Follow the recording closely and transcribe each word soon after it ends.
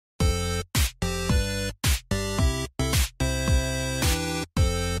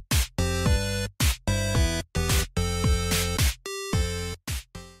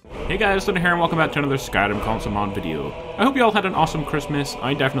Hey guys, Lunar here and welcome back to another Skyrim console mod video. I hope you all had an awesome Christmas.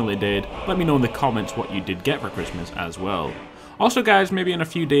 I definitely did. Let me know in the comments what you did get for Christmas as well. Also guys, maybe in a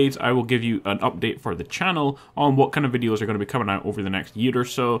few days I will give you an update for the channel on what kind of videos are going to be coming out over the next year or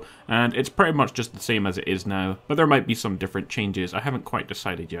so, and it's pretty much just the same as it is now, but there might be some different changes. I haven't quite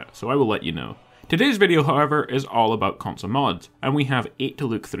decided yet, so I will let you know. Today's video, however, is all about console mods, and we have 8 to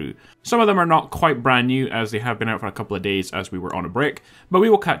look through. Some of them are not quite brand new, as they have been out for a couple of days as we were on a break, but we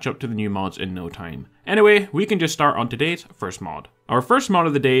will catch up to the new mods in no time. Anyway, we can just start on today's first mod. Our first mod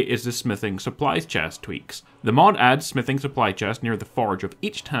of the day is the smithing supplies chest tweaks. The mod adds smithing supply chests near the forge of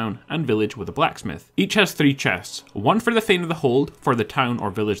each town and village with a blacksmith. Each has 3 chests, one for the Thane of the Hold, for the town or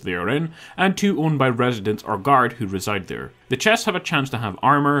village they are in, and 2 owned by residents or guard who reside there. The chests have a chance to have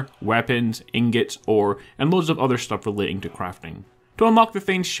armor, weapons, ingots, ore, and loads of other stuff relating to crafting. To unlock the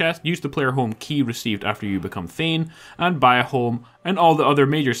Thane's chest, use the player home key received after you become Thane, and buy a home, and all the other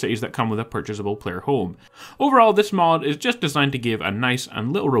major cities that come with a purchasable player home. Overall, this mod is just designed to give a nice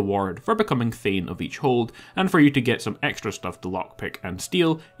and little reward for becoming Thane of each hold, and for you to get some extra stuff to lockpick and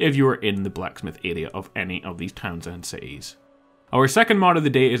steal if you are in the blacksmith area of any of these towns and cities. Our second mod of the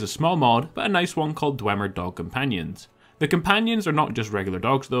day is a small mod, but a nice one called Dwemer Dog Companions. The companions are not just regular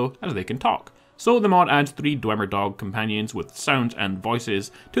dogs though, as they can talk. So the mod adds 3 Dwemer Dog companions with sounds and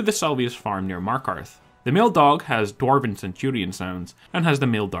voices to the Salvius farm near Markarth. The male dog has Dwarven Centurion sounds and has the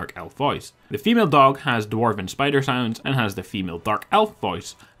male Dark Elf voice. The female dog has Dwarven Spider sounds and has the female Dark Elf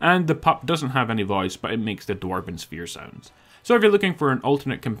voice. And the pup doesn't have any voice, but it makes the Dwarven Sphere sounds. So if you're looking for an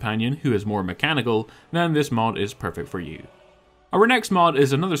alternate companion who is more mechanical, then this mod is perfect for you. Our next mod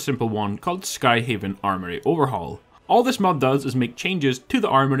is another simple one called Skyhaven Armory Overhaul. All this mod does is make changes to the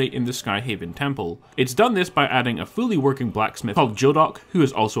armory in the Skyhaven Temple. It's done this by adding a fully working blacksmith called Jodok, who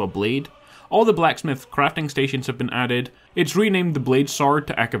is also a blade. All the blacksmith crafting stations have been added. It's renamed the Blade Sword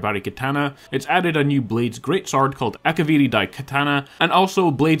to Akavari Katana. It's added a new Blade's Greatsword called Akaviri Dai Katana, and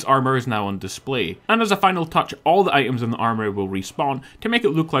also Blade's armor is now on display. And as a final touch, all the items in the armory will respawn to make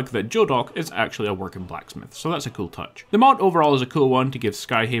it look like that Jodok is actually a working blacksmith, so that's a cool touch. The mod overall is a cool one to give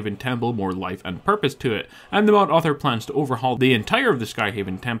Skyhaven Temple more life and purpose to it, and the mod author plans to overhaul the entire of the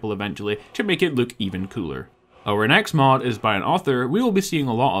Skyhaven Temple eventually to make it look even cooler. Our next mod is by an author we will be seeing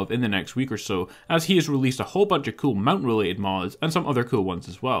a lot of in the next week or so, as he has released a whole bunch of cool mount related mods and some other cool ones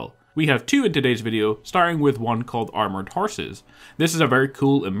as well. We have 2 in today's video, starting with one called Armored Horses. This is a very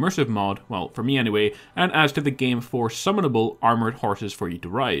cool immersive mod, well for me anyway, and adds to the game 4 summonable armored horses for you to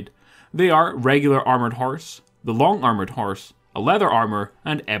ride. They are regular armored horse, the long armored horse, a leather armor,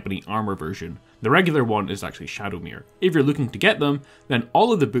 and ebony armor version. The regular one is actually Shadowmere. If you're looking to get them, then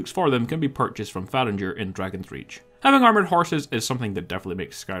all of the books for them can be purchased from Faringer in Dragon's Reach. Having armored horses is something that definitely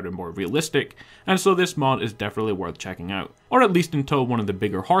makes Skyrim more realistic, and so this mod is definitely worth checking out, or at least until one of the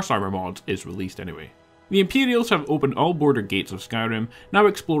bigger horse armor mods is released anyway. The Imperials have opened all border gates of Skyrim. Now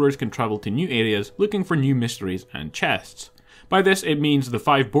explorers can travel to new areas looking for new mysteries and chests. By this, it means the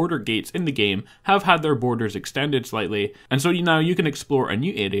 5 border gates in the game have had their borders extended slightly, and so now you can explore a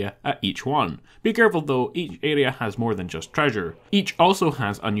new area at each one. Be careful though, each area has more than just treasure. Each also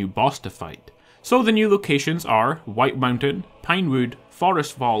has a new boss to fight. So the new locations are White Mountain, Pinewood,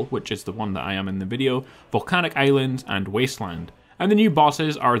 Forest Fall, which is the one that I am in the video, Volcanic Islands, and Wasteland. And the new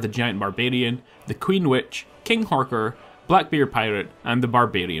bosses are the Giant Barbarian, the Queen Witch, King Horker, Blackbeard Pirate, and the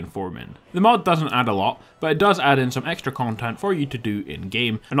Barbarian Foreman. The mod doesn't add a lot, but it does add in some extra content for you to do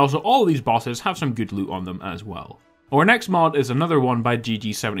in-game, and also all of these bosses have some good loot on them as well. Our next mod is another one by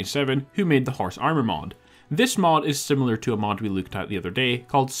GG77, who made the Horse Armor mod. This mod is similar to a mod we looked at the other day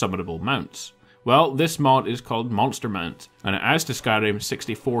called Summonable Mounts. Well, this mod is called Monster Mounts, and it adds to Skyrim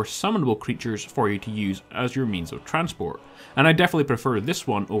 64 summonable creatures for you to use as your means of transport, and I definitely prefer this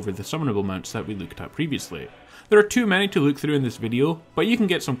one over the summonable mounts that we looked at previously. There are too many to look through in this video, but you can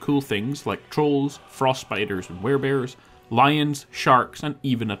get some cool things like trolls, frost spiders and werebears, lions, sharks, and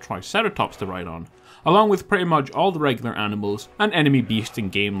even a triceratops to ride on, along with pretty much all the regular animals and enemy beasts in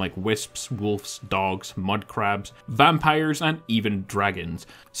game like wisps, wolves, dogs, mud crabs, vampires, and even dragons.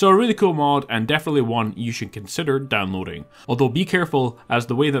 So a really cool mod, and definitely one you should consider downloading. Although be careful, as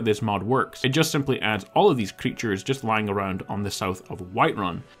the way that this mod works, it just simply adds all of these creatures just lying around on the south of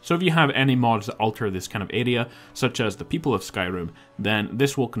Whiterun. So if you have any mods that alter this kind of area, such as the people of Skyrim, then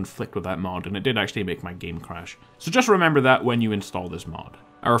this will conflict with that mod, and it did actually make my game crash. So just remember that when you install this mod.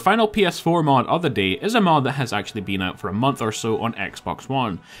 Our final PS4 mod of the day is a mod that has actually been out for a month or so on Xbox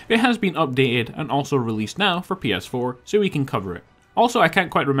One. It has been updated and also released now for PS4, so we can cover it. Also, I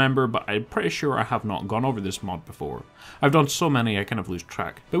can't quite remember, but I'm pretty sure I have not gone over this mod before. I've done so many I kind of lose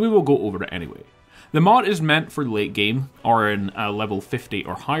track, but we will go over it anyway. The mod is meant for late game, or in a level 50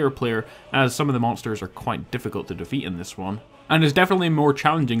 or higher player, as some of the monsters are quite difficult to defeat in this one, and is definitely more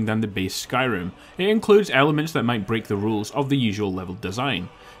challenging than the base Skyrim. It includes elements that might break the rules of the usual level design.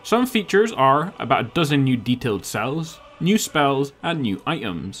 Some features are about a dozen new detailed cells, new spells, and new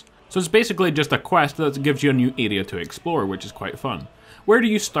items. So it's basically just a quest that gives you a new area to explore, which is quite fun. Where do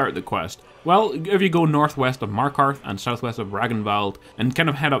you start the quest? Well, if you go northwest of Markarth and southwest of Ragnvald and kind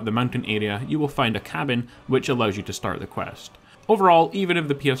of head up the mountain area, you will find a cabin which allows you to start the quest. Overall, even if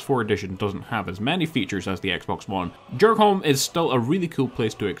the PS4 edition doesn't have as many features as the Xbox One, Jurgholm is still a really cool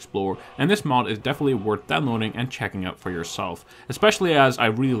place to explore, and this mod is definitely worth downloading and checking out for yourself, especially as I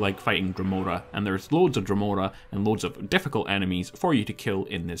really like fighting Dremora, and there's loads of Dremora and loads of difficult enemies for you to kill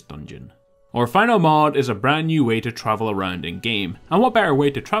in this dungeon. Our final mod is a brand new way to travel around in game, and what better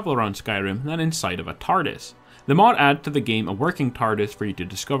way to travel around Skyrim than inside of a TARDIS? The mod adds to the game a working TARDIS for you to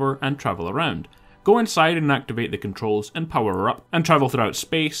discover and travel around. Go inside and activate the controls and power her up, and travel throughout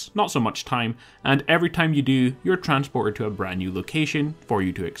space, not so much time, and every time you do, you're transported to a brand new location for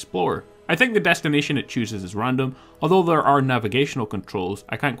you to explore. I think the destination it chooses is random, although there are navigational controls,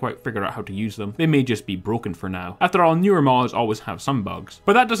 I can't quite figure out how to use them. They may just be broken for now. After all, newer mods always have some bugs.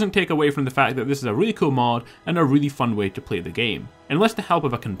 But that doesn't take away from the fact that this is a really cool mod and a really fun way to play the game. Enlist the help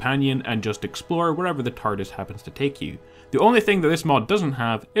of a companion and just explore wherever the TARDIS happens to take you. The only thing that this mod doesn't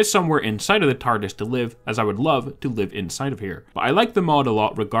have is somewhere inside of the TARDIS to live, as I would love to live inside of here. But I like the mod a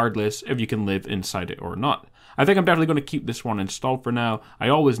lot regardless if you can live inside it or not. I think I'm definitely going to keep this one installed for now. I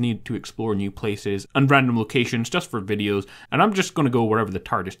always need to explore new places and random locations just for videos, and I'm just going to go wherever the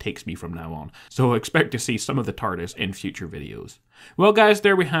TARDIS takes me from now on. So expect to see some of the TARDIS in future videos. Well guys,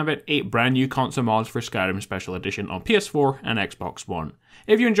 there we have it, 8 brand new console mods for Skyrim Special Edition on PS4 and Xbox One.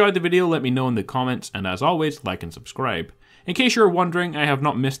 If you enjoyed the video, let me know in the comments, and as always, like and subscribe. In case you're wondering, I have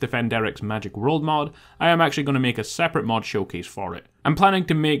not missed the Fenderic's Magic World mod. I am actually going to make a separate mod showcase for it. I'm planning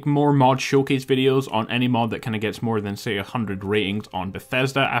to make more mod showcase videos on any mod that kind of gets more than say 100 ratings on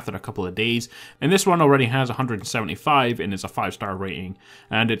Bethesda after a couple of days, and this one already has 175 and is a 5-star rating,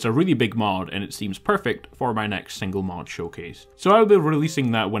 and it's a really big mod and it seems perfect for my next single mod showcase. So I'll be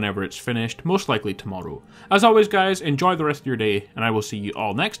releasing that whenever it's finished, most likely tomorrow. As always guys, enjoy the rest of your day, and I will see you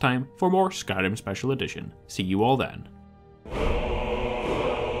all next time for more Skyrim Special Edition. See you all then.